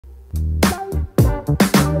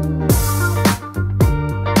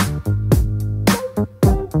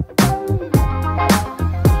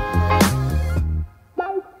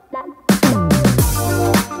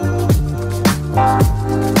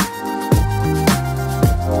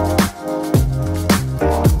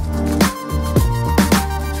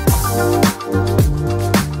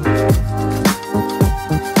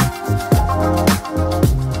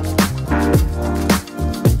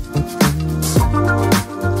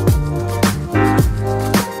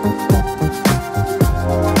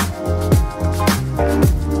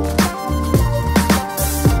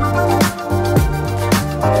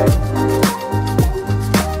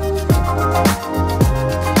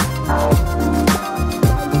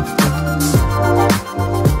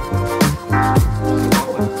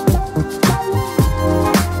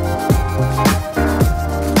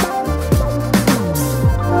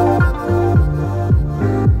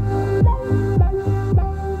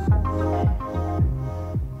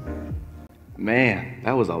Man,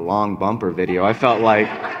 that was a long bumper video. I felt like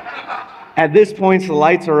at this point the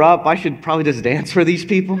lights are up. I should probably just dance for these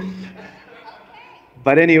people.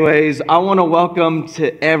 But anyways, I want to welcome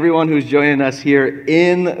to everyone who's joining us here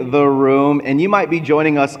in the room. And you might be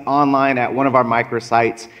joining us online at one of our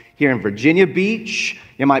microsites here in Virginia Beach.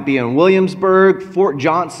 You might be in Williamsburg, Fort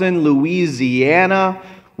Johnson, Louisiana.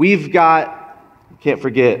 We've got, can't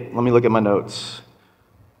forget, let me look at my notes.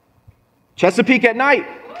 Chesapeake at night.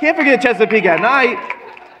 Can't forget Chesapeake at night.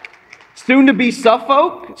 Soon to be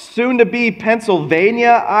Suffolk, soon to be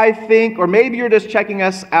Pennsylvania, I think, or maybe you're just checking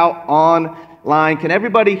us out online. Can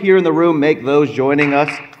everybody here in the room make those joining us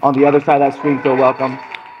on the other side of that screen feel welcome?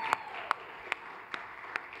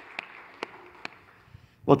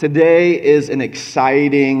 Well, today is an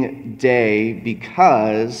exciting day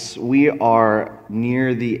because we are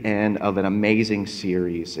near the end of an amazing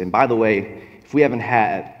series. And by the way, if we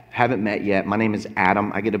haven't met yet, my name is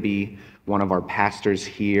Adam. I get to be one of our pastors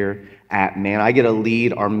here at Manna. I get to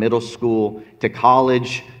lead our middle school to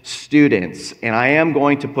college students. And I am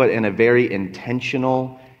going to put in a very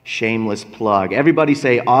intentional, shameless plug. Everybody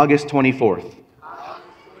say August 24th.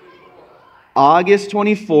 August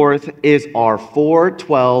 24th is our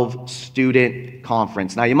 412 student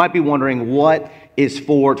conference. Now, you might be wondering, what is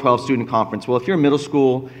 412 student conference? Well, if you're a middle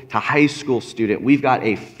school to high school student, we've got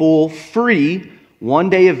a full free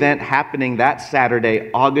one-day event happening that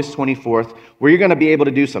Saturday, August 24th, where you're going to be able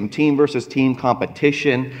to do some team versus team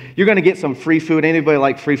competition. You're going to get some free food. Anybody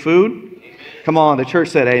like free food? Amen. Come on, the church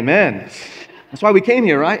said amen. That's why we came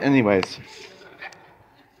here, right? Anyways.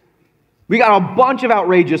 We got a bunch of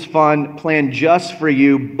outrageous fun planned just for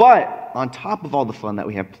you, but on top of all the fun that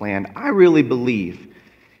we have planned, I really believe,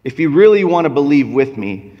 if you really want to believe with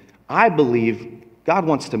me, I believe God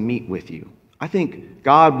wants to meet with you. I think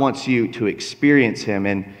God wants you to experience Him.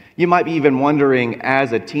 And you might be even wondering,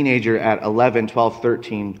 as a teenager at 11, 12,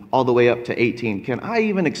 13, all the way up to 18, can I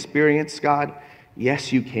even experience God?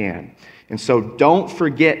 Yes, you can. And so don't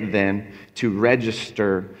forget then to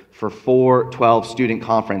register for 412 Student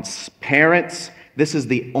Conference. Parents, this is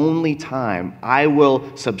the only time I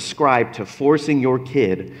will subscribe to forcing your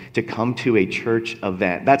kid to come to a church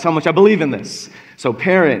event. That's how much I believe in this. So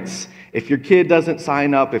parents, if your kid doesn't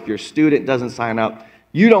sign up, if your student doesn't sign up,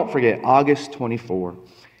 you don't forget, August 24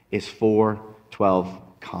 is 412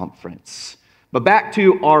 Conference. But back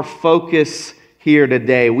to our focus here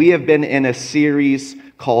today. We have been in a series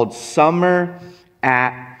called Summer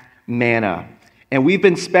at Manna. And we've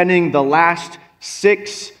been spending the last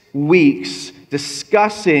 6 weeks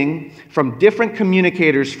discussing from different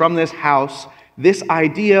communicators from this house this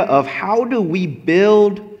idea of how do we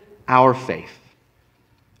build our faith.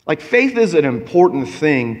 Like, faith is an important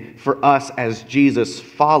thing for us as Jesus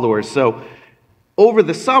followers. So over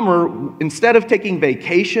the summer, instead of taking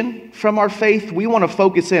vacation from our faith, we want to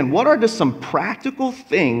focus in. What are just some practical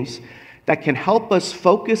things that can help us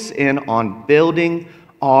focus in on building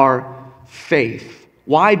our faith?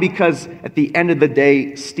 Why? Because at the end of the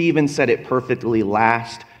day, Stephen said it perfectly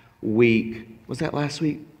last week. Was that last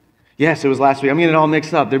week? Yes, it was last week. I'm getting it all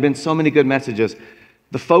mixed up. There have been so many good messages.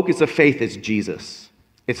 The focus of faith is Jesus.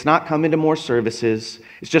 It's not coming to more services.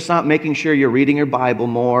 It's just not making sure you're reading your Bible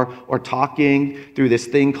more or talking through this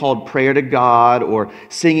thing called prayer to God or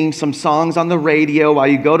singing some songs on the radio while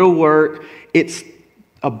you go to work. It's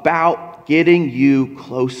about getting you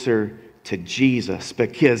closer to Jesus,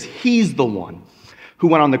 because He's the one who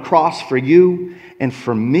went on the cross for you and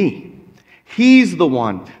for me. He's the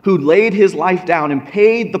one who laid His life down and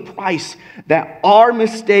paid the price that our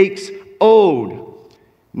mistakes owed.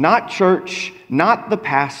 Not church, not the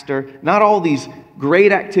pastor, not all these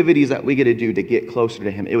great activities that we get to do to get closer to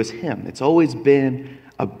Him. It was Him. It's always been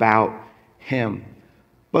about Him.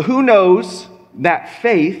 But who knows that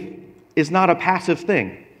faith is not a passive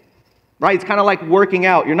thing, right? It's kind of like working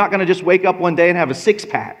out. You're not going to just wake up one day and have a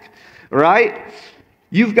six-pack, right?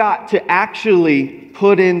 You've got to actually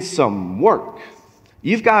put in some work.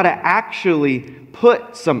 You've got to actually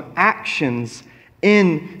put some actions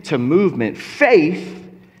into movement. Faith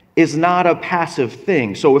is not a passive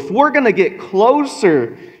thing. So if we're going to get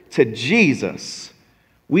closer to Jesus,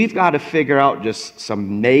 we've got to figure out just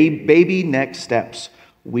some baby next steps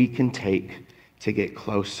we can take to get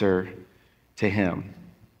closer to Him.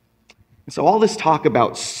 And so all this talk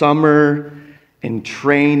about summer and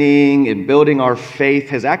training and building our faith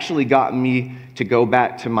has actually gotten me to go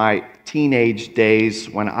back to my teenage days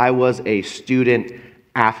when I was a student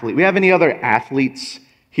athlete. We have any other athletes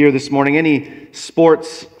here this morning? Any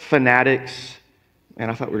sports fanatics? And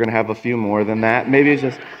I thought we were going to have a few more than that. Maybe it's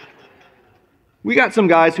just... We got some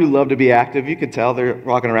guys who love to be active. You could tell they're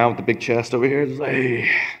walking around with the big chest over here. It's like,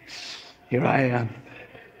 Here I am.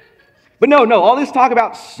 But no, all this talk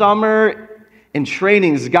about summer and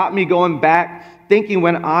trainings got me going back thinking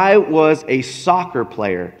when I was a soccer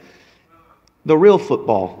player. The real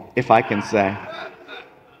football, if I can say.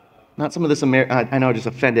 Not some of this, I know I just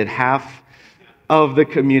offended half of the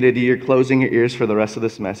community. You're closing your ears for the rest of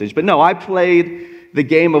this message. But no, I played the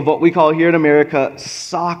game of what we call here in America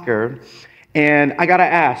soccer. And I got to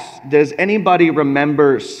ask, does anybody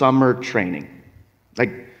remember summer training?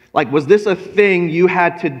 Like, was this a thing you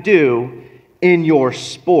had to do in your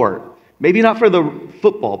sport? Maybe not for the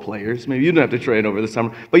football players. Maybe you didn't have to train over the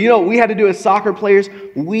summer. But you know what we had to do as soccer players?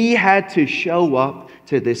 We had to show up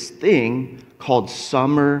to this thing called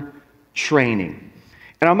summer training.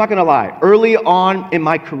 And I'm not going to lie. Early on in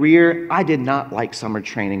my career, I did not like summer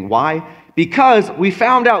training. Why? Because we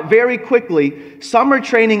found out very quickly summer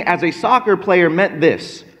training as a soccer player meant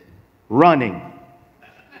this: running.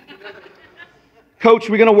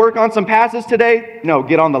 Coach, we're going to work on some passes today? No,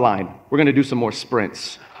 get on the line. We're going to do some more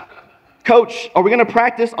sprints. Coach, are we going to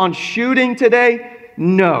practice on shooting today?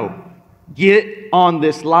 No. Get on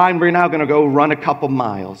this line. We're now going to go run a couple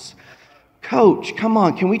miles. Coach, come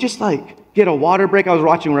on. Can we just get a water break? I was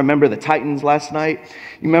watching Remember the Titans last night.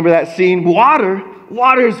 You remember that scene? Water?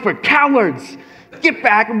 Water is for cowards. Get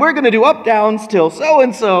back. We're going to do up downs till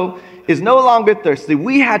so-and-so is no longer thirsty.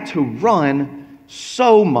 We had to run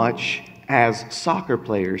so much as soccer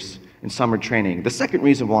players in summer training. The second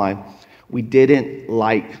reason why we didn't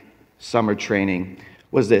like summer training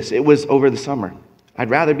was this: it was over the summer. I'd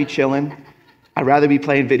rather be chilling. I'd rather be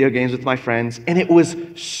playing video games with my friends. And it was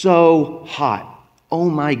so hot. Oh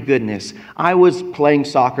my goodness. I was playing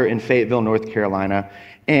soccer in Fayetteville, North Carolina.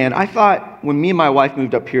 And I thought when me and my wife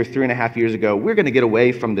moved up here 3.5 years ago, we're going to get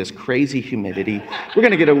away from this crazy humidity. We're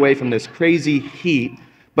going to get away from this crazy heat.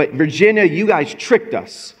 But Virginia, you guys tricked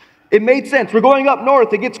us. It made sense. We're going up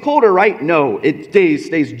north. It gets colder, right? No, it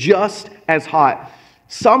stays just as hot.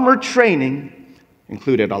 Summer training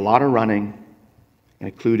included a lot of running and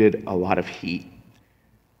included a lot of heat.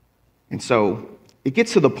 And so it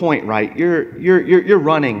gets to the point, right? You're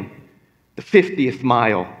running the 50th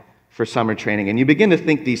mile for summer training, and you begin to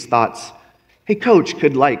think these thoughts. Hey, coach,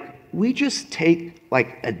 could we just take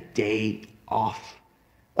a day off?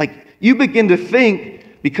 You begin to think,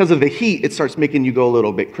 because of the heat, it starts making you go a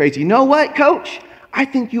little bit crazy. You know what, coach? I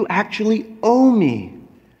think you actually owe me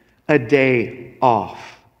a day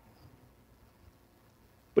off.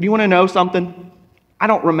 But you want to know something? I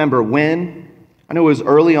don't remember when. I know it was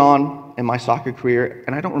early on in my soccer career,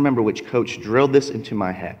 and I don't remember which coach drilled this into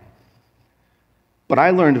my head. But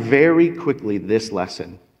I learned very quickly this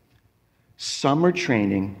lesson: summer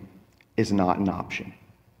training is not an option.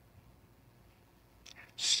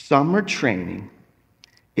 Summer training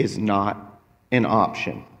is not an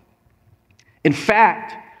option. In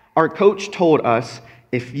fact, our coach told us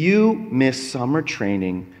if you miss summer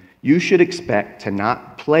training, you should expect to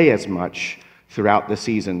not play as much throughout the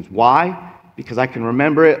seasons. Why? Because I can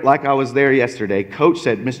remember it like I was there yesterday. Coach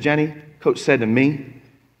said, Miss Jenny, coach said to me,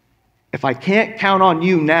 if I can't count on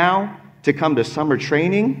you now to come to summer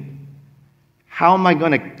training, how am I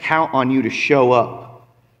going to count on you to show up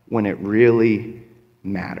when it really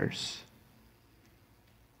matters?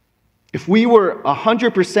 If we were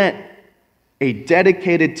 100% a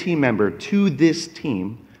dedicated team member to this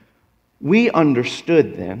team, we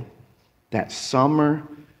understood then that summer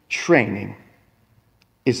training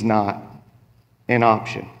is not an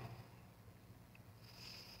option.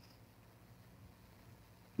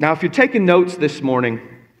 Now, if you're taking notes this morning,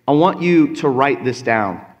 I want you to write this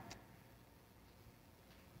down.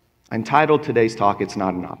 I entitled today's talk, It's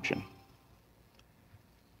Not an Option.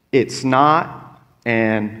 It's not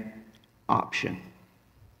an option.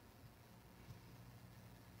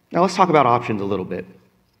 Now let's talk about options a little bit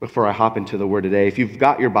before I hop into the word today. If you've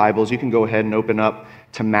got your Bibles, you can go ahead and open up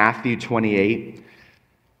to Matthew 28.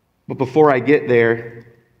 But before I get there,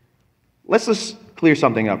 let's just clear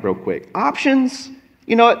something up real quick. Options,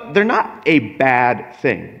 you know what? They're not a bad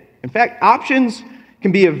thing. In fact, options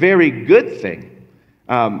can be a very good thing.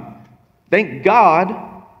 Thank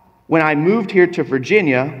God, when I moved here to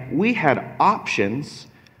Virginia, we had options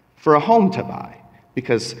for a home to buy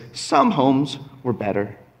because some homes were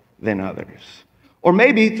better than others. Or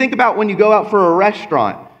maybe think about when you go out for a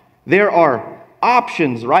restaurant. There are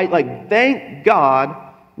options, right? Thank God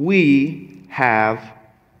we have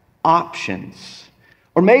options.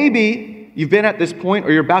 Or maybe you've been at this point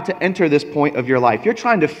or you're about to enter this point of your life. You're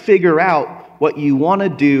trying to figure out what you want to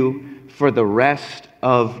do for the rest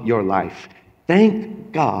of your life.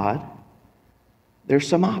 Thank God there's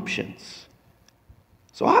some options.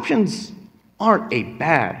 So options aren't a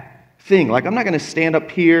bad thing. I'm not going to stand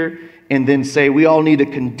up here and then say we all need to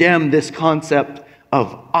condemn this concept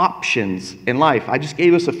of options in life. I just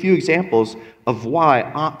gave us a few examples of why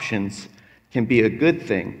options can be a good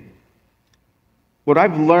thing. What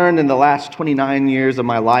I've learned in the last 29 years of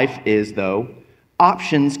my life is, though,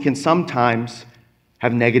 options can sometimes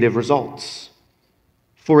have negative results.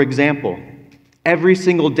 For example, every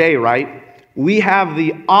single day, right, we have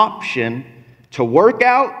the option to work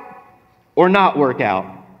out or not work out.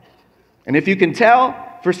 And if you can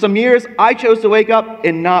tell, for some years, I chose to wake up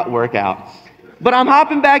and not work out. But I'm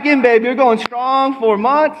hopping back in, baby. We're going strong for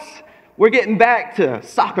months. We're getting back to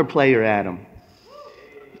soccer player Adam.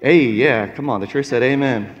 Hey, yeah, come on. The church said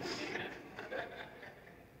amen.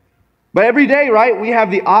 But every day, right, we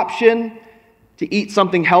have the option to eat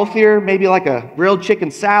something healthier, maybe like a grilled chicken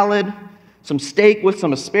salad, some steak with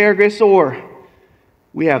some asparagus, or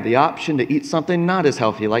we have the option to eat something not as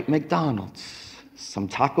healthy like McDonald's, some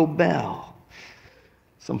Taco Bell,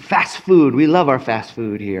 some fast food. We love our fast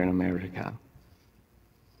food here in America.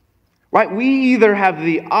 Right? We either have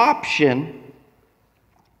the option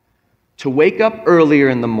to wake up earlier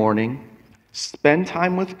in the morning, spend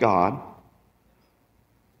time with God,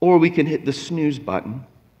 or we can hit the snooze button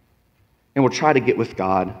and we'll try to get with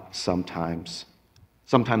God sometime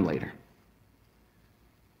later.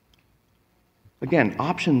 Again,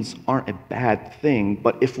 options aren't a bad thing,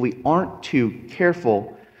 but if we aren't too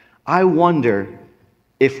careful, I wonder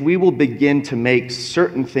if we will begin to make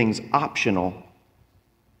certain things optional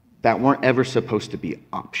that weren't ever supposed to be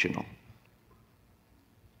optional.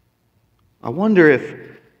 I wonder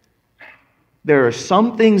if there are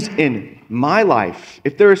some things in my life,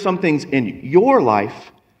 if there are some things in your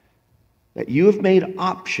life that you have made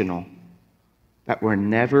optional that were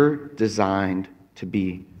never designed to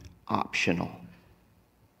be optional.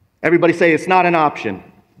 Everybody say it's not an option.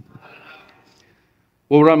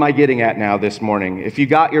 Well, what am I getting at now this morning? If you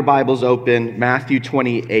got your Bibles open, Matthew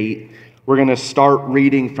 28, we're going to start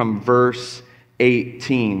reading from verse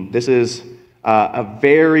 18. This is a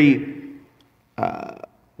very,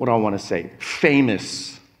 what do I want to say?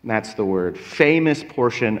 Famous, that's the word, famous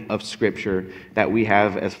portion of Scripture that we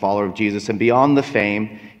have as followers of Jesus. And beyond the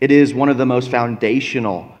fame, it is one of the most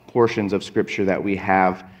foundational portions of Scripture that we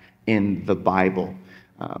have in the Bible.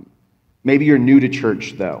 Maybe you're new to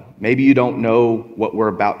church, though. Maybe you don't know what we're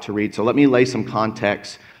about to read. So let me lay some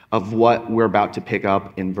context of what we're about to pick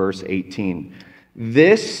up in verse 18.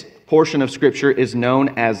 This portion of Scripture is known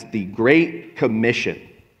as the Great Commission.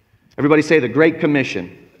 Everybody say the Great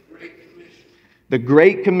Commission. The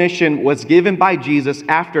Great Commission was given by Jesus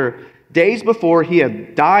after days before he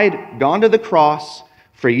had died, gone to the cross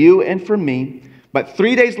for you and for me. But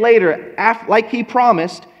 3 days later, like he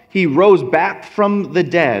promised, he rose back from the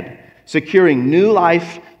dead, securing new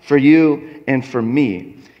life for you and for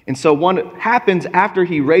me. And so what happens after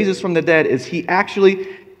he raises from the dead is he actually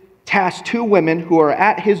tasks two women who are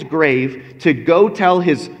at his grave to go tell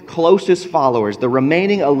his closest followers, the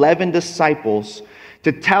remaining 11 disciples,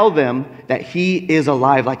 to tell them that he is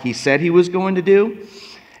alive like he said he was going to do,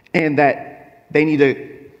 and that they need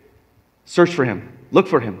to search for him, look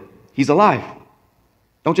for him. He's alive.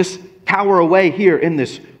 Don't just cower away here in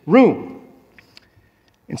this room.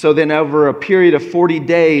 And so then over a period of 40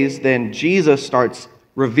 days, then Jesus starts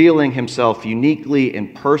revealing himself uniquely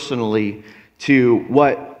and personally to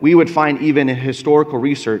what we would find even in historical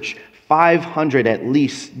research, 500 at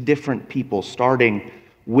least different people, starting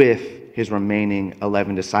with his remaining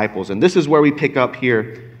 11 disciples. And this is where we pick up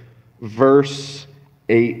here, verse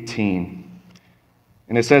 18.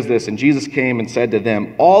 And it says this, and Jesus came and said to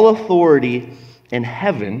them, all authority in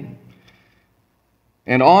heaven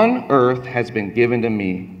and on earth has been given to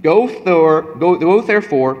me. Go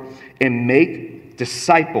therefore and make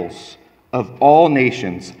disciples of all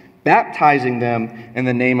nations, baptizing them in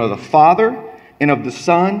the name of the Father and of the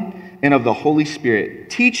Son and of the Holy Spirit,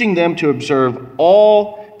 teaching them to observe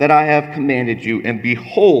all that I have commanded you. And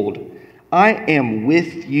behold, I am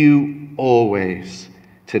with you always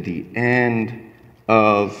to the end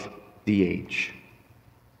of the age.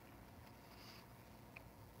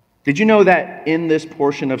 Did you know that in this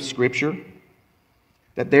portion of Scripture,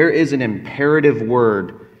 that there is an imperative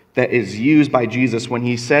word that is used by Jesus when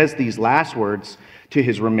he says these last words to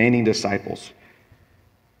his remaining disciples?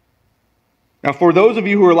 Now, for those of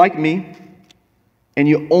you who are like me, and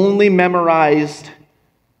you only memorized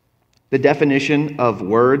the definition of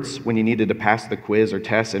words when you needed to pass the quiz or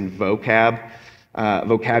test and vocabulary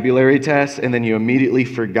test, and then you immediately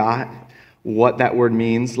forgot what that word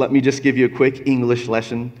means, let me just give you a quick English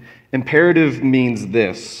lesson. Imperative means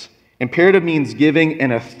this. Imperative means giving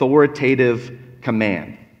an authoritative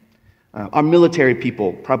command. Our military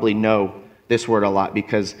people probably know this word a lot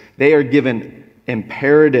because they are given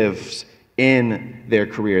imperatives in their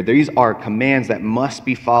career. These are commands that must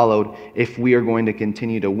be followed if we are going to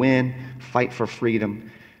continue to win, fight for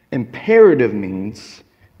freedom. Imperative means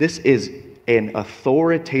this is an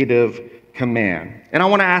authoritative command. And I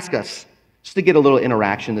want to ask us, just to get a little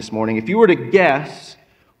interaction this morning, if you were to guess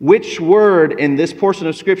which word in this portion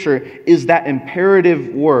of Scripture is that imperative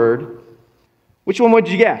word, which one would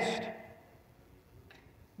you guess?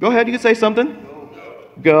 Go ahead, you can say something.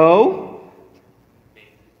 Go.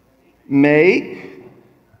 Make.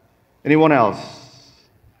 Anyone else?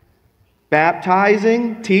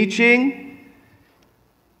 Baptizing, teaching.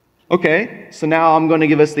 Okay, so now I'm going to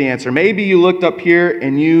give us the answer. Maybe you looked up here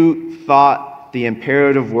and you thought the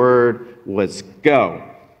imperative word was go.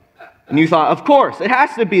 And you thought, of course, it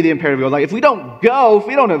has to be the imperative word. Like, if we don't go, if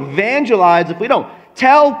we don't evangelize, if we don't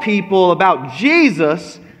tell people about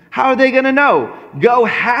Jesus, how are they going to know? Go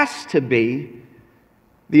has to be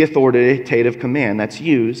the authoritative command that's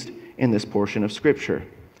used in this portion of Scripture.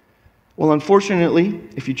 Well, unfortunately,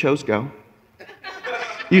 if you chose go,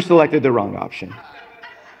 you selected the wrong option.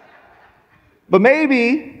 But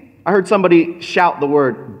maybe I heard somebody shout the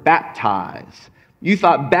word baptize. You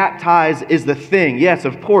thought baptize is the thing. Yes,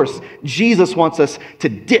 of course, Jesus wants us to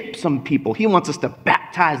dip some people. He wants us to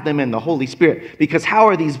baptize them in the Holy Spirit, because how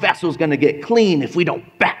are these vessels going to get clean if we don't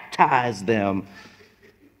baptize them?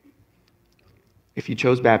 If you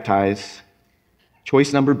chose baptize,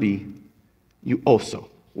 choice number B, you also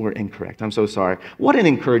were incorrect. I'm so sorry. What an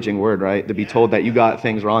encouraging word, right? To be told that you got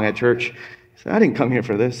things wrong at church. So I didn't come here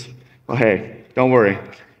for this. Well, hey, don't worry.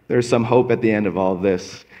 There's some hope at the end of all of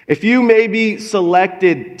this. If you maybe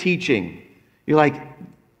selected teaching, you're like,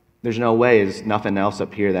 there's no way, there's nothing else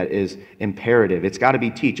up here that is imperative. It's got to be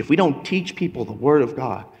teach. If we don't teach people the Word of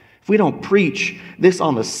God, if we don't preach this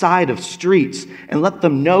on the side of streets and let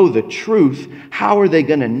them know the truth, how are they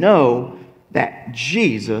going to know that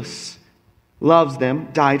Jesus loves them,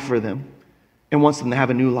 died for them, and wants them to have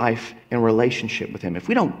a new life and relationship with Him? If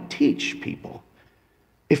we don't teach people,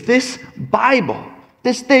 if this Bible,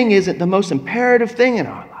 this thing isn't the most imperative thing in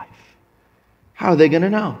our life, how are they going to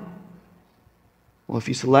know? Well, if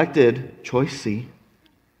you selected choice C,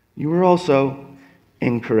 you were also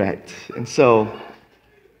incorrect. And so,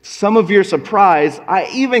 some of your surprise, I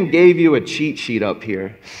even gave you a cheat sheet up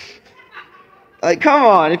here. Like, come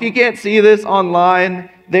on, if you can't see this online,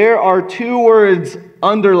 there are two words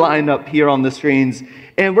underlined up here on the screens,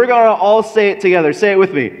 and we're going to all say it together. Say it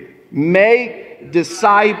with me. Make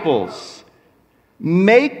disciples.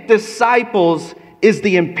 Make disciples is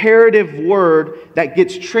the imperative word that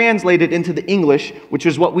gets translated into the English, which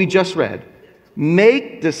is what we just read.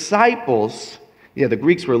 Make disciples. Yeah, the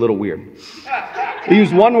Greeks were a little weird. They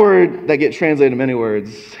use one word that gets translated many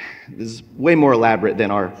words. This is way more elaborate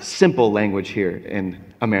than our simple language here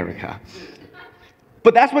in America.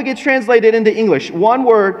 But that's what gets translated into English. One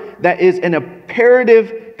word that is an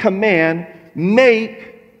imperative command: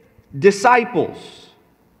 make disciples.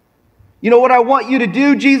 You know what I want you to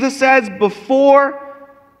do, Jesus says, before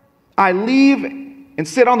I leave and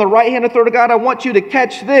sit on the right hand of the throne of God, I want you to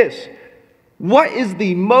catch this. What is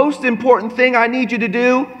the most important thing I need you to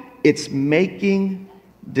do? It's making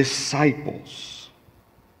disciples.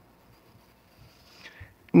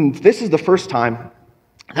 And this is the first time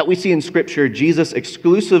that we see in Scripture Jesus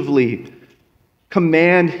exclusively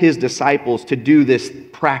command His disciples to do this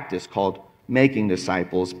practice called making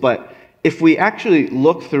disciples. But if we actually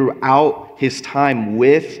look throughout His time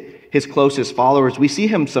with His closest followers, we see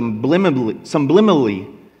Him subliminally,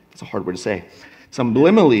 it's a hard word to say,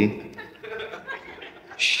 subliminally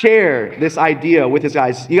share this idea with His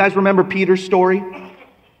guys. You guys remember Peter's story? You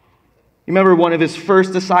remember one of His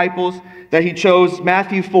first disciples that He chose?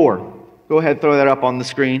 Matthew 4. Go ahead, throw that up on the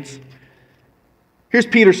screens. Here's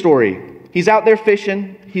Peter's story. He's out there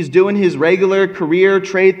fishing. He's doing his regular career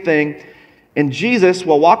trade thing. And Jesus,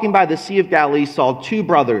 while walking by the Sea of Galilee, saw two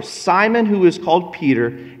brothers, Simon, who is called Peter,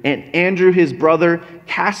 and Andrew, his brother,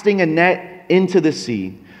 casting a net into the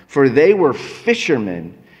sea, for they were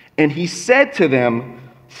fishermen. And He said to them,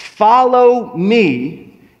 "Follow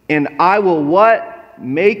me, and I will" what?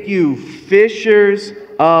 "Make you fishers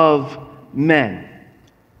of men."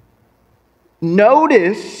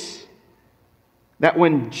 Notice that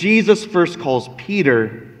when Jesus first calls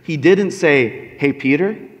Peter, He didn't say, "Hey,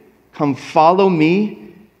 Peter, come follow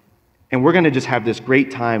me, and we're going to just have this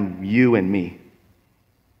great time, you and me."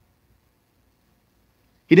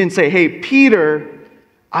 He didn't say, "Hey, Peter,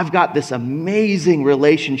 I've got this amazing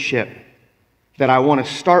relationship that I want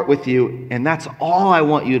to start with you, and that's all I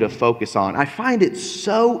want you to focus on." I find it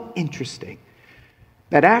so interesting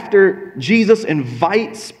that after Jesus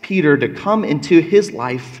invites Peter to come into his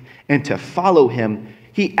life and to follow him,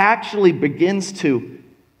 he actually begins to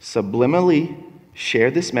subliminally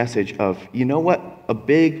share this message of, you know what a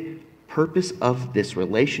big purpose of this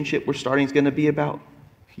relationship we're starting is going to be about?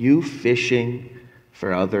 You fishing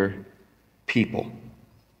for other people.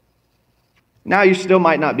 Now, you still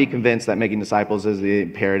might not be convinced that making disciples is the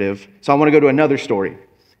imperative. So I want to go to another story.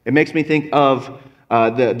 It makes me think of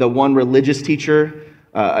the one religious teacher.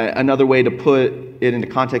 Another way to put it into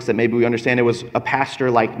context that maybe we understand, it was a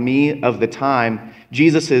pastor like me of the time.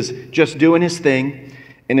 Jesus is just doing his thing.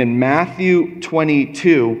 And in Matthew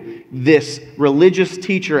 22, this religious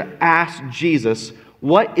teacher asked Jesus,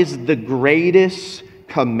 what is the greatest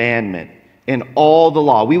commandment in all the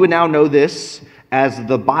law? We would now know this as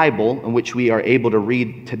the Bible, in which we are able to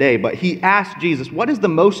read today. But he asked Jesus, what is the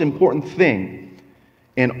most important thing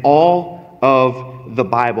in all of the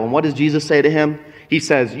Bible? And what does Jesus say to him? He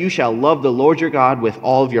says, you shall love the Lord your God with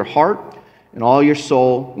all of your heart and all your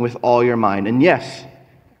soul and with all your mind. And yes,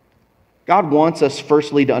 God wants us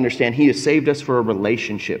firstly to understand he has saved us for a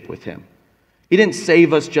relationship with him. He didn't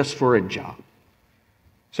save us just for a job.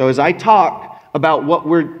 So as I talk about what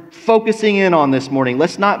we're focusing in on this morning,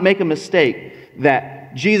 let's not make a mistake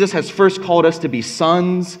that Jesus has first called us to be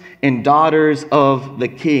sons and daughters of the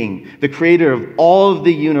King, the creator of all of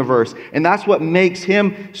the universe. And that's what makes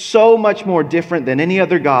him so much more different than any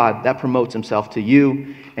other God that promotes himself to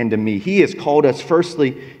you and to me. He has called us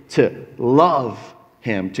firstly to love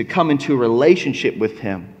him, to come into a relationship with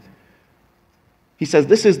him. He says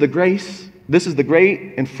this is the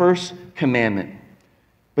great and first commandment.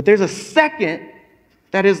 But there's a second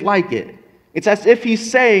that is like it. It's as if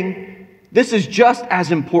he's saying, this is just as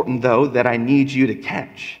important, though, that I need you to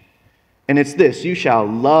catch. And it's this: you shall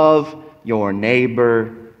love your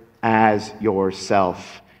neighbor as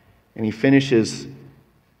yourself. And he finishes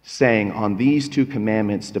saying, on these two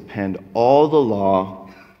commandments depend all the law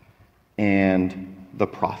and the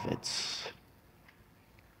prophets.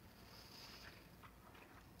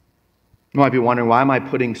 You might be wondering, why am I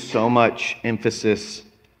putting so much emphasis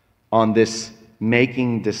on this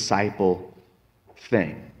making disciple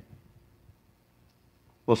thing?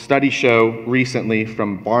 Well, studies show recently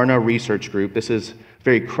from Barna Research Group, this is a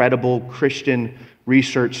very credible Christian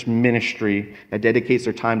research ministry that dedicates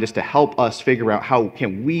their time just to help us figure out how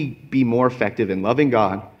can we be more effective in loving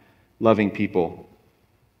God, loving people.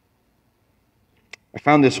 I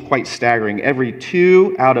found this quite staggering. Every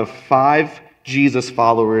 2 out of 5 Jesus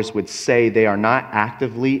followers would say they are not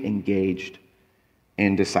actively engaged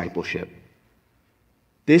in discipleship.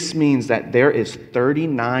 This means that there is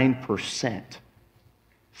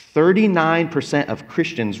 39% of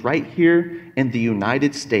Christians right here in the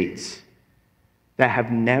United States that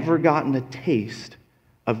have never gotten a taste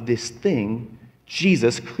of this thing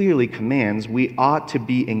Jesus clearly commands we ought to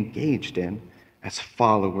be engaged in as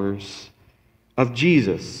followers of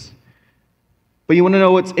Jesus. But you want to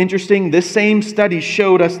know what's interesting? This same study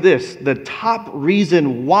showed us this. The top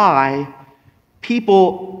reason why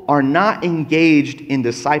people are not engaged in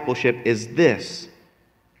discipleship is this: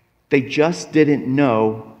 they just didn't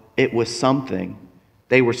know it was something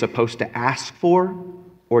they were supposed to ask for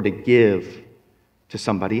or to give to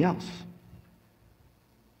somebody else.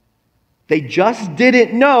 They just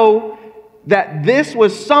didn't know that this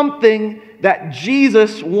was something that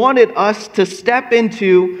Jesus wanted us to step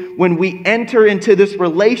into when we enter into this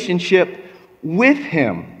relationship with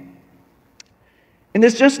him. And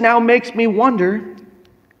this just now makes me wonder,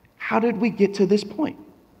 how did we get to this point?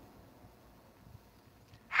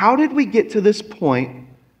 How did we get to this point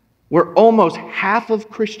where almost half of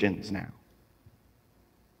Christians now,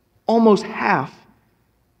 almost half,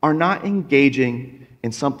 are not engaging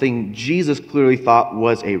in something Jesus clearly thought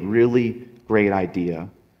was a really great idea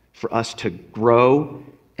for us to grow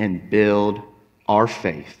and build our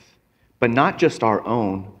faith, but not just our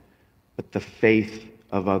own, but the faith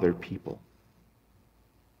of other people?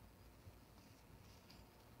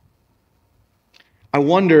 I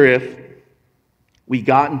wonder if we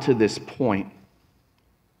gotten to this point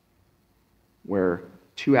where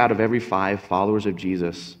 2 out of every 5 followers of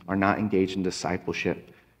Jesus are not engaged in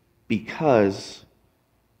discipleship because,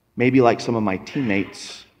 maybe like some of my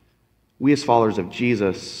teammates, we as followers of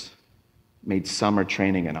Jesus made summer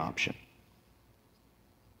training an option.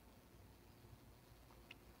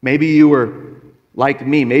 Maybe you were like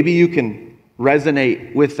me. Maybe you can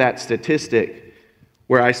resonate with that statistic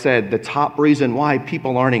where I said the top reason why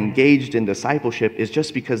people aren't engaged in discipleship is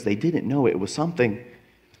just because they didn't know it was something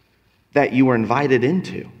that you were invited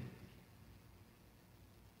into.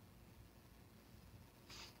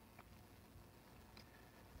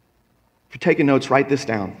 For taking notes, write this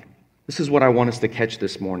down. This is what I want us to catch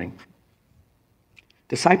this morning.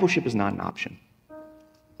 Discipleship is not an option.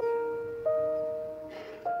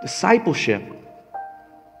 Discipleship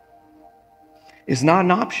is not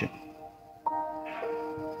an option.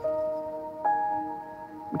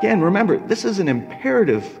 Again, remember, this is an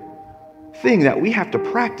imperative thing that we have to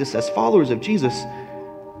practice as followers of Jesus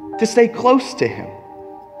to stay close to Him,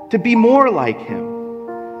 to be more like Him.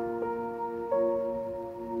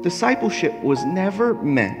 Discipleship was never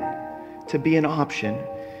meant to be an option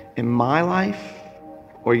in my life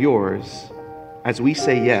or yours as we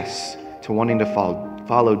say yes to wanting to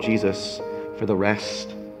follow Jesus for the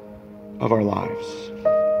rest of our lives.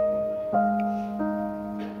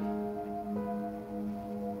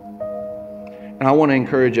 And I want to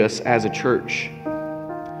encourage us as a church.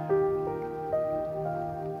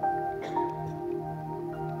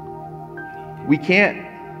 We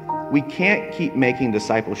can't keep making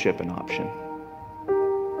discipleship an option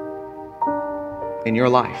in your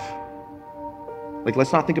life. Like,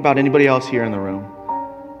 let's not think about anybody else here in the room.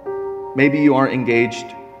 Maybe you aren't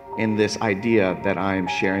engaged in this idea that I am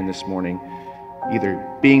sharing this morning,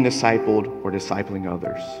 either being discipled or discipling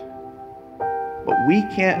others. But we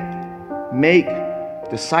can't make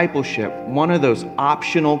discipleship one of those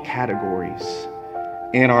optional categories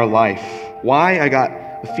in our life. Why? I got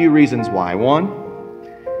a few reasons why. One,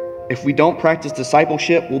 if we don't practice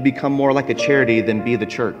discipleship, we'll become more like a charity than be the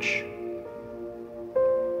church.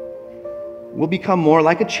 We'll become more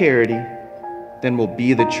like a charity than we'll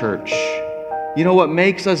be the church. You know what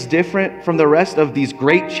makes us different from the rest of these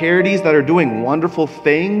great charities that are doing wonderful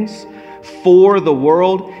things for the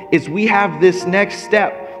world is we have this next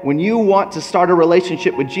step when you want to start a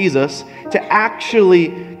relationship with Jesus to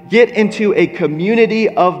actually get into a community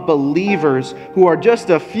of believers who are just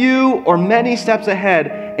a few or many steps ahead,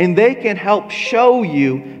 and they can help show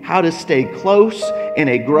you how to stay close in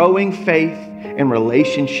a growing faith and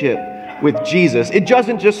relationship with Jesus. It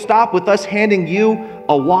doesn't just stop with us handing you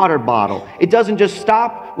a water bottle. It doesn't just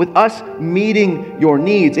stop with us meeting your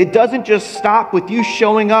needs. It doesn't just stop with you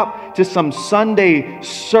showing up to some Sunday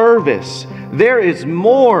service. There is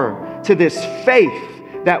more to this faith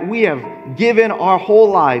that we have given our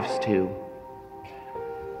whole lives to.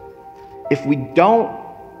 If we don't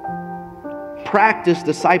practice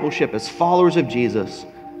discipleship as followers of Jesus,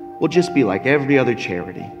 we'll just be like every other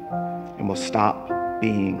charity, and we'll stop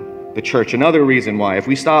being the church. Another reason why, if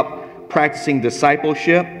we stop practicing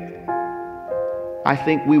discipleship, I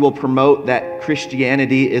think we will promote that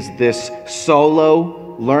Christianity is this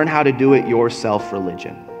solo, learn how to do it yourself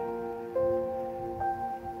religion.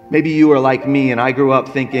 Maybe you are like me and I grew up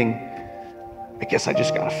thinking, I guess I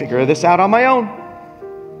just got to figure this out on my own.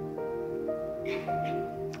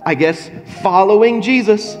 I guess following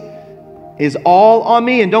Jesus is all on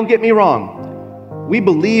me. And don't get me wrong, we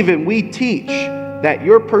believe and we teach that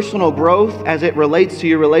your personal growth as it relates to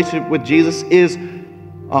your relationship with Jesus is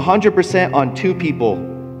 100% on two people,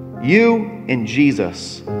 you and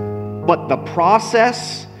Jesus. But the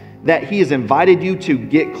process that He has invited you to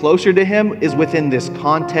get closer to Him is within this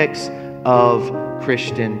context of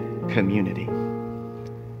Christian community.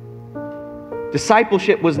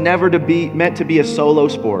 Discipleship was never meant to be a solo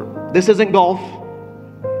sport. This isn't golf.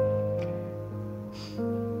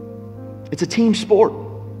 It's a team sport.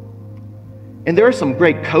 And there are some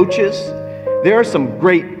great coaches. There are some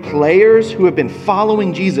great players who have been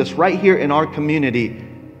following Jesus right here in our community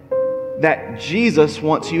that Jesus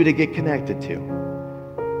wants you to get connected to.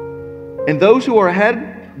 And those who are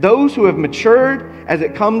ahead, those who have matured as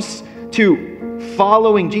it comes to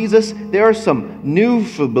following Jesus, there are some new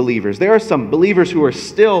believers. There are some believers who are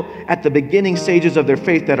still at the beginning stages of their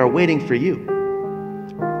faith that are waiting for you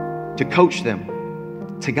to coach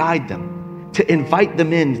them, to guide them, to invite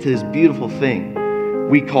them into this beautiful thing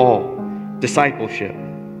we call discipleship.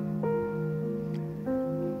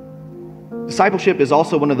 Discipleship is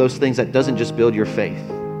also one of those things that doesn't just build your faith,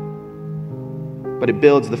 but it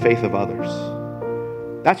builds the faith of others.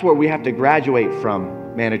 That's where we have to graduate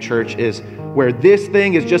from, Manna Church, is where this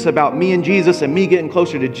thing is just about me and Jesus and me getting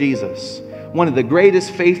closer to Jesus. One of the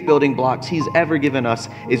greatest faith-building blocks He's ever given us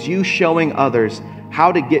is you showing others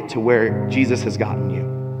how to get to where Jesus has gotten you.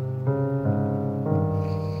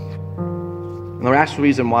 And the last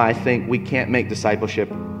reason why I think we can't make discipleship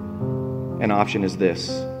an option is this.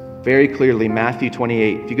 Very clearly, Matthew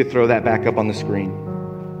 28. If you could throw that back up on the screen.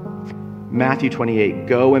 Matthew 28.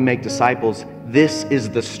 Go and make disciples. This is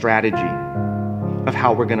the strategy of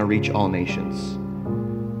how we're going to reach all nations.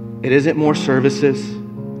 It isn't more services.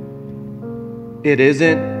 It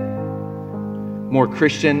isn't more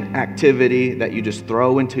Christian activity that you just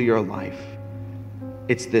throw into your life.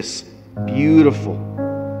 It's this beautiful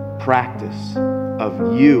practice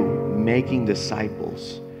of you making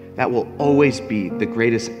disciples, that will always be the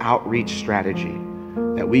greatest outreach strategy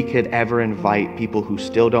that we could ever invite people who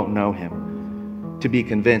still don't know him to be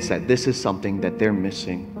convinced that this is something that they're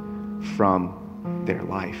missing from their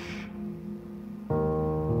life.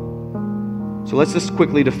 So let's just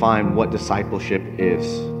quickly define what discipleship is,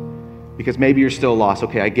 because maybe you're still lost.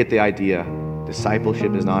 Okay, I get the idea.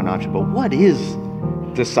 Discipleship is not an option, but what is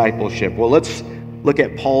discipleship? Well, let's look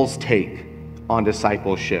at Paul's take on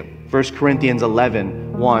discipleship. 1 Corinthians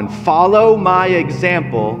 11:1. Follow my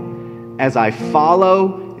example as I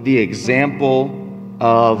follow the example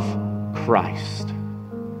of Christ.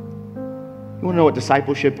 You want to know what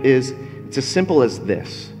discipleship is? It's as simple as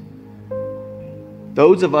this.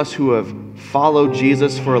 Those of us who have followed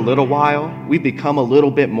Jesus for a little while, we've become a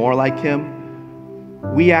little bit more like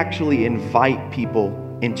him. We actually invite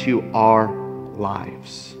people into our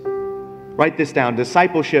lives. Write this down.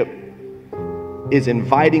 Discipleship is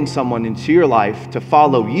inviting someone into your life to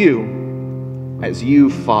follow you as you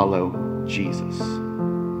follow Jesus.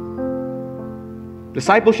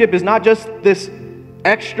 Discipleship is not just this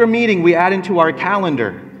extra meeting we add into our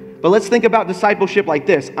calendar, but let's think about discipleship like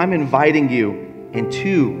this. I'm inviting you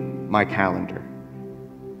into my calendar.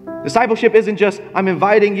 Discipleship isn't just, I'm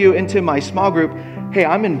inviting you into my small group. Hey,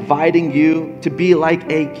 I'm inviting you to be like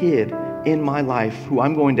a kid in my life who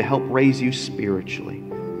I'm going to help raise you spiritually.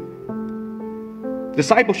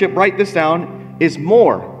 Discipleship, write this down, is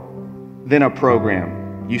more than a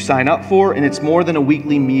program you sign up for, and it's more than a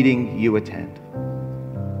weekly meeting you attend.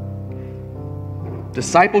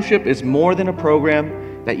 Discipleship is more than a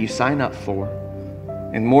program that you sign up for,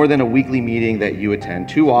 and more than a weekly meeting that you attend.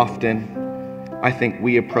 Too often, I think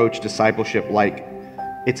we approach discipleship like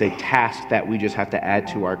it's a task that we just have to add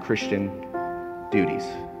to our Christian duties.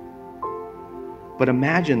 But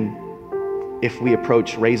imagine if we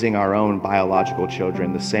approach raising our own biological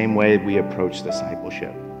children the same way we approach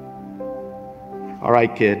discipleship. All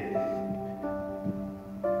right, kid,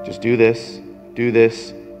 just do this,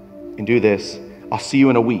 and do this. I'll see you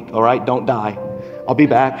in a week, all right? Don't die. I'll be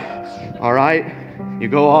back, all right? You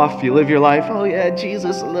go off, you live your life. Oh yeah,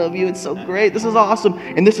 Jesus, I love you. It's so great. This is awesome.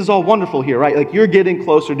 And this is all wonderful here, right? Like you're getting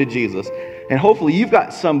closer to Jesus. And hopefully you've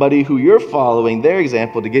got somebody who you're following their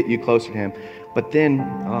example to get you closer to him. But then,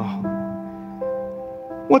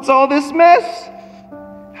 what's all this mess?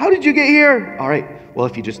 How did you get here? All right, well,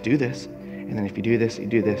 if you just do this, and then if you do this, you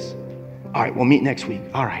do this. All right, we'll meet next week.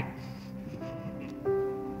 All right.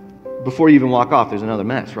 Before you even walk off, there's another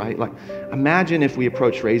mess, right? Like, imagine if we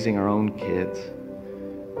approach raising our own kids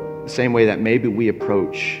the same way that maybe we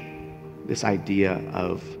approach this idea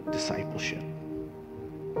of discipleship.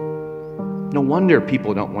 No wonder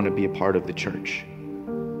people don't want to be a part of the church.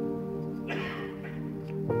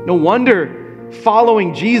 No wonder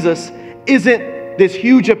following Jesus isn't this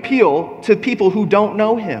huge appeal to people who don't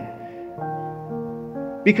know him.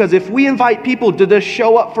 Because if we invite people to just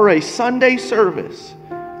show up for a Sunday service,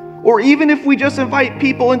 or even if we just invite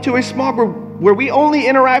people into a small group where we only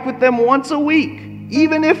interact with them once a week,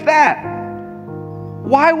 even if that,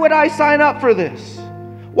 why would I sign up for this?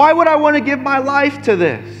 Why would I want to give my life to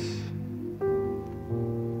this?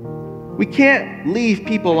 We can't leave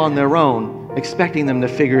people on their own, expecting them to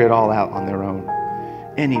figure it all out on their own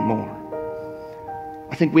anymore.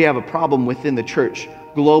 I think we have a problem within the church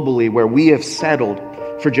globally where we have settled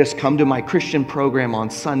for just come to my Christian program on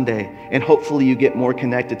Sunday and hopefully you get more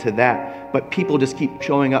connected to that. But people just keep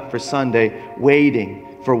showing up for Sunday waiting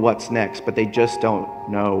for what's next, but they just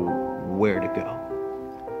don't know where to go.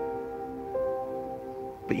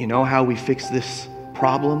 But you know how we fix this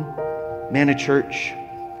problem, Manna Church?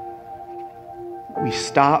 We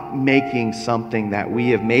stop making something that we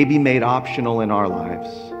have maybe made optional in our lives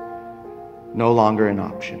no longer an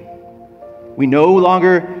option. We no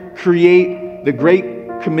longer create the Great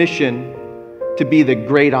Commission to be the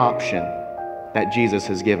great option that Jesus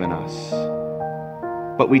has given us.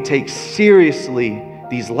 But we take seriously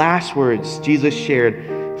these last words Jesus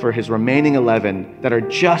shared for his remaining 11 that are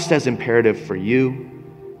just as imperative for you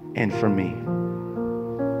and for me.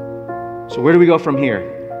 So where do we go from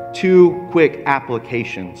here? 2 quick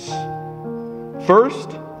applications.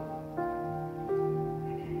 First,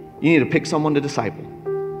 you need to pick someone to disciple.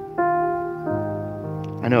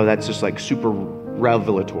 I know that's just like super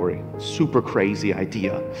revelatory, super crazy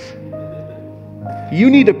idea. You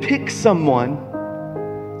need to pick someone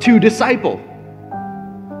to disciple.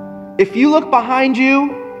 If you look behind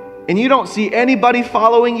you and you don't see anybody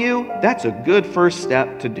following you, that's a good first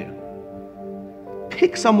step to do.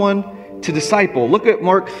 Pick someone to disciple. Look at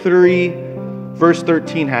Mark 3, verse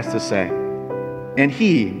 13 has to say. And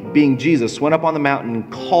he, being Jesus, went up on the mountain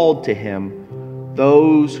and called to him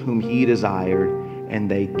those whom he desired,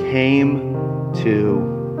 and they came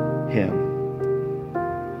to him.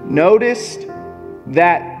 Notice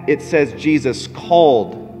that it says Jesus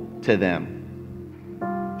called to them.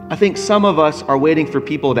 I think some of us are waiting for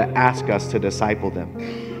people to ask us to disciple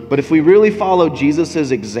them. But if we really follow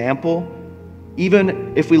Jesus' example,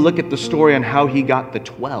 even if we look at the story on how he got the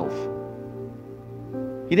 12,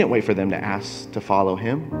 he didn't wait for them to ask to follow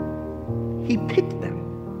him. He picked them.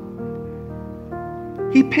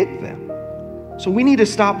 He picked them. So we need to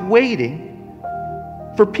stop waiting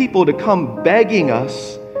for people to come begging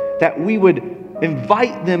us that we would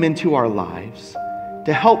invite them into our lives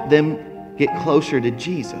to help them get closer to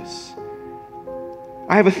Jesus.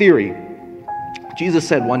 I have a theory. Jesus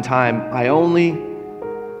said one time, I only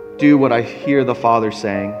do what I hear the Father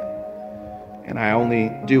saying, and I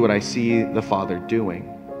only do what I see the Father doing.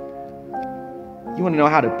 You want to know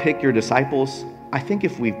how to pick your disciples? I think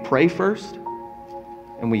if we pray first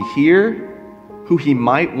and we hear who he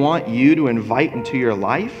might want you to invite into your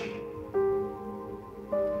life,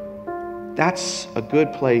 that's a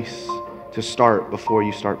good place to start before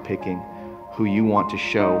you start picking who you want to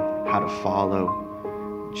show how to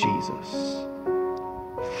follow Jesus.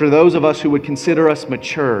 For those of us who would consider us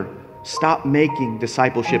mature, stop making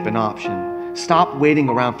discipleship an option. Stop waiting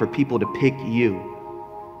around for people to pick you.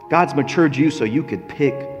 God's matured you so you could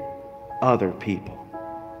pick other people.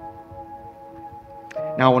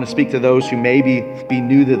 Now I want to speak to those who maybe be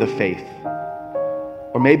new to the faith.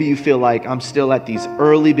 Or maybe you feel like I'm still at these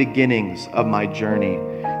early beginnings of my journey.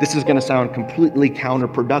 This is going to sound completely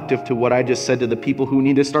counterproductive to what I just said to the people who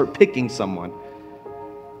need to start picking someone.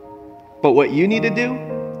 But what you need to do,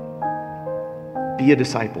 be a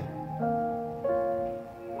disciple.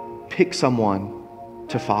 Pick someone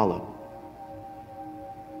to follow.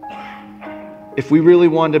 If we really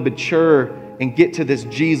want to mature and get to this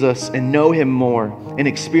Jesus and know him more and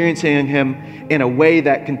experiencing him in a way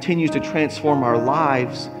that continues to transform our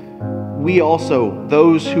lives, we also,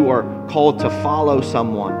 those who are called to follow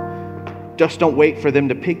someone, just don't wait for them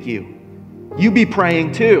to pick you. You be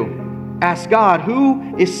praying too. Ask God,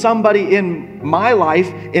 who is somebody in my life,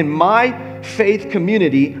 in my faith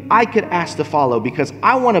community, I could ask to follow because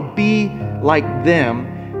I want to be like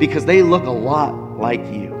them because they look a lot like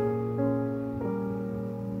you.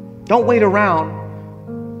 Don't wait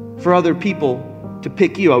around for other people to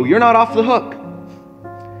pick you. Oh, you're not off the hook.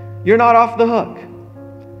 You're not off the hook.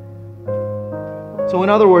 So in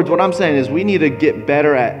other words, what I'm saying is we need to get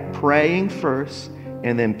better at praying first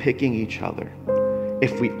and then picking each other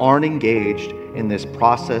if we aren't engaged in this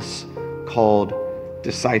process called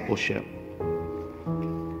discipleship.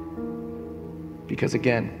 Because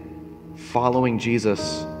again, following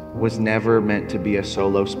Jesus was never meant to be a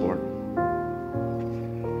solo sport.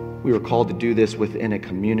 We were called to do this within a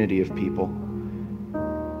community of people.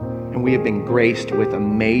 And we have been graced with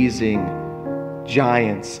amazing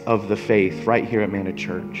giants of the faith right here at Manna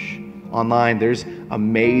Church. Online, there's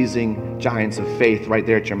amazing giants of faith right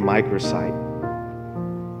there at your microsite.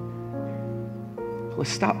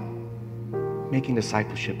 Let's stop making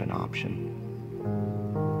discipleship an option.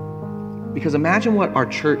 Because imagine what our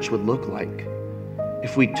church would look like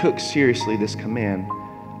if we took seriously this command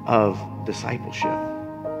of discipleship.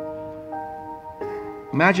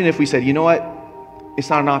 Imagine if we said, you know what? It's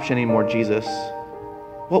not an option anymore, Jesus.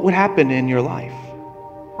 What would happen in your life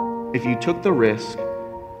if you took the risk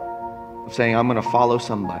of saying, I'm going to follow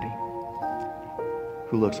somebody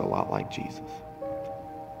who looks a lot like Jesus?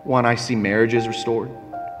 One, I see marriages restored.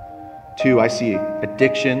 Two, I see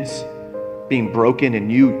addictions being broken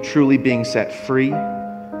and you truly being set free.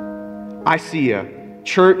 I see a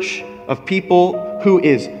church of people who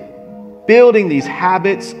is building these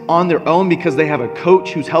habits on their own because they have a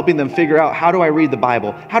coach who's helping them figure out, how do I read the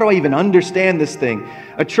Bible? How do I even understand this thing?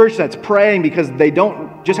 A church that's praying because they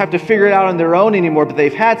don't just have to figure it out on their own anymore, but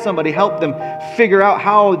they've had somebody help them figure out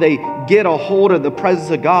how they get a hold of the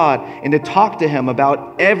presence of God and to talk to him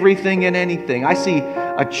about everything and anything. I see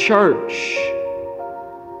a church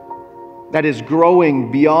that is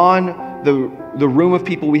growing beyond the room of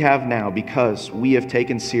people we have now because we have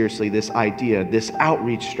taken seriously this idea, this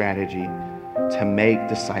outreach strategy to make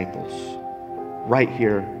disciples right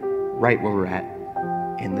here, right where we're at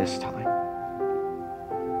in this time.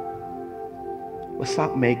 Let's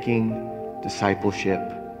stop making discipleship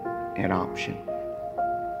an option.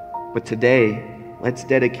 But today, let's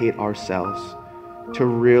dedicate ourselves to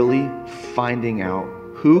really finding out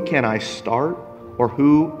who can I start or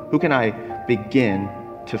who can I begin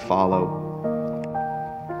to follow.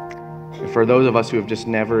 And for those of us who have just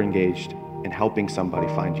never engaged in helping somebody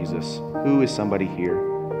find Jesus, Who is somebody here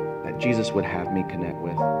that Jesus would have me connect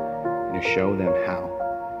with and to show them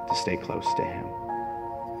how to stay close to him?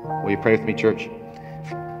 Will you pray with me, church?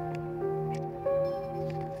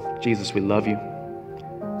 Jesus, we love you.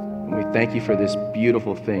 And we thank you for this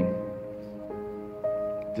beautiful thing,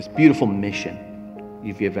 this beautiful mission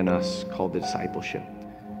you've given us called the discipleship.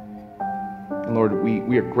 And Lord,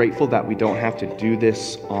 we are grateful that we don't have to do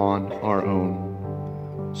this on our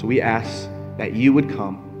own. So we ask that you would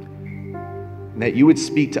come and that you would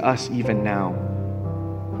speak to us even now.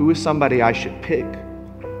 Who is somebody I should pick,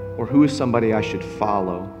 or who is somebody I should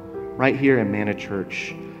follow right here in Manna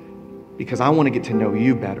Church? Because I want to get to know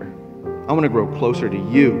you better. I want to grow closer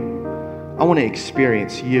to you. I want to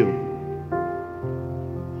experience you.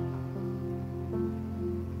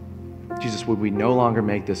 Jesus, would we no longer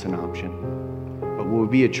make this an option, but would we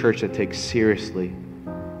be a church that takes seriously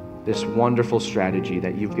this wonderful strategy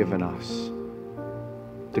that you've given us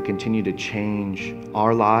to continue to change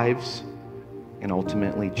our lives and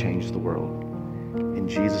ultimately change the world. In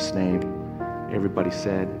Jesus' name, everybody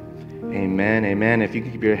said, amen, amen. If you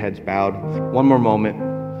can keep your heads bowed, one more moment,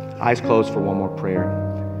 eyes closed for one more prayer.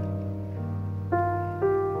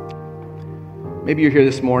 Maybe you're here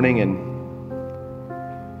this morning and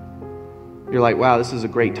you're like, wow, this is a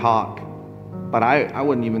great talk, but I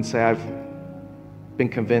wouldn't even say I've been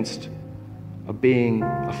convinced of being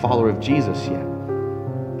a follower of Jesus yet.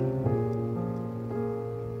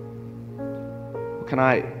 Well, can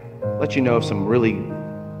I let you know of some really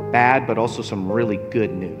bad, but also some really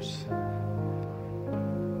good news?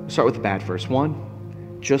 We'll start with the bad first.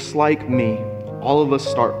 One, just like me, all of us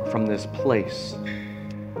start from this place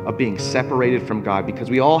of being separated from God because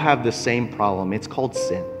we all have the same problem. It's called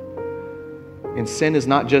sin. And sin is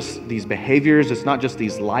not just these behaviors, it's not just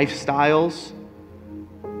these lifestyles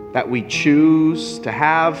that we choose to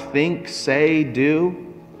have, think, say,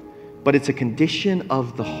 do, but it's a condition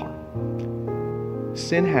of the heart.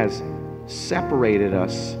 Sin has separated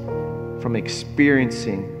us from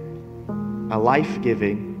experiencing a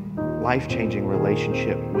life-giving, life-changing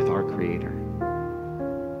relationship with our Creator.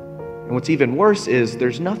 And what's even worse is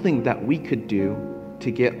there's nothing that we could do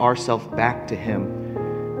to get ourselves back to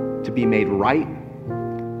Him, to be made right,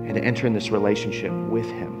 and to enter in this relationship with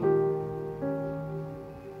Him.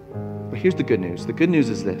 But here's the good news. The good news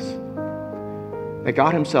is this, that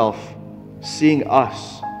God Himself, seeing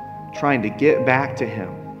us trying to get back to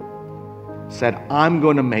Him, said, I'm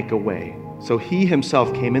going to make a way. So He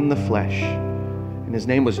Himself came in the flesh, and His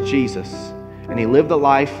name was Jesus, and He lived the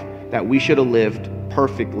life that we should have lived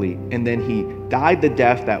perfectly, and then He died the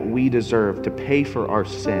death that we deserve to pay for our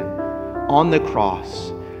sin on the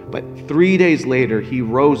cross. But 3 days later, He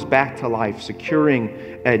rose back to life,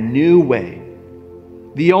 securing a new way,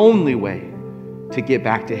 the only way to get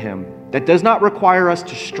back to Him. That does not require us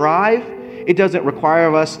to strive. It doesn't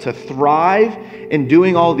require us to thrive in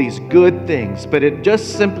doing all these good things, but it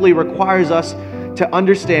just simply requires us to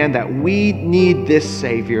understand that we need this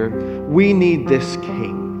Savior. We need this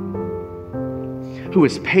King who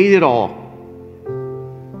has paid it all,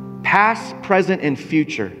 past, present, and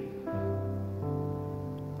future.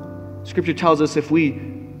 Scripture tells us if we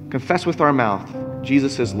confess with our mouth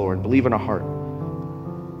Jesus is Lord, believe in our heart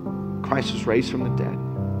Christ was raised from the dead,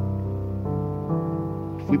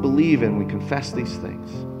 if we believe and we confess these things,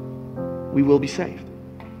 we will be saved.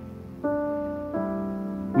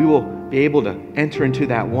 We will be able to enter into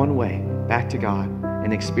that one way back to God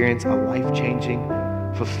and experience a life-changing,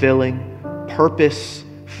 fulfilling,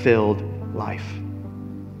 purpose-filled life.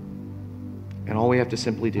 And all we have to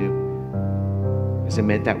simply do is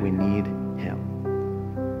admit that we need Him.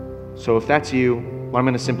 So if that's you, what I'm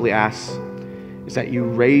going to simply ask is that you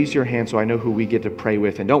raise your hand so I know who we get to pray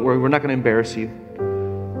with. And don't worry, we're not going to embarrass you.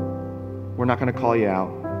 We're not going to call you out.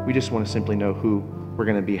 We just want to simply know who we're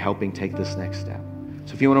going to be helping take this next step.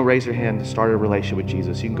 So if you want to raise your hand to start a relationship with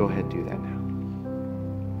Jesus, you can go ahead and do that now.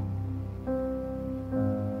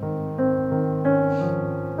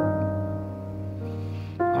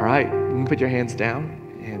 All right, you can put your hands down.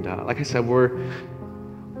 And like I said, we're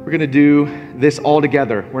going to do this all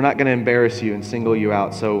together. We're not going to embarrass you and single you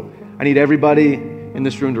out. So I need everybody in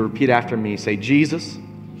this room to repeat after me. Say, Jesus,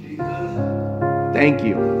 thank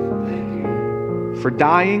you for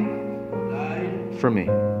dying for me.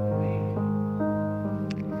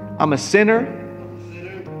 I'm a sinner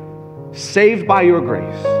saved by your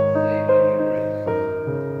grace.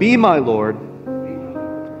 Be my Lord.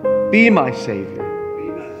 Be my Savior.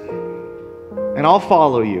 And I'll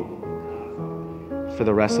follow you for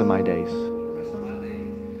the rest of my days.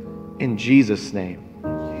 In Jesus' name,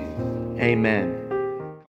 amen.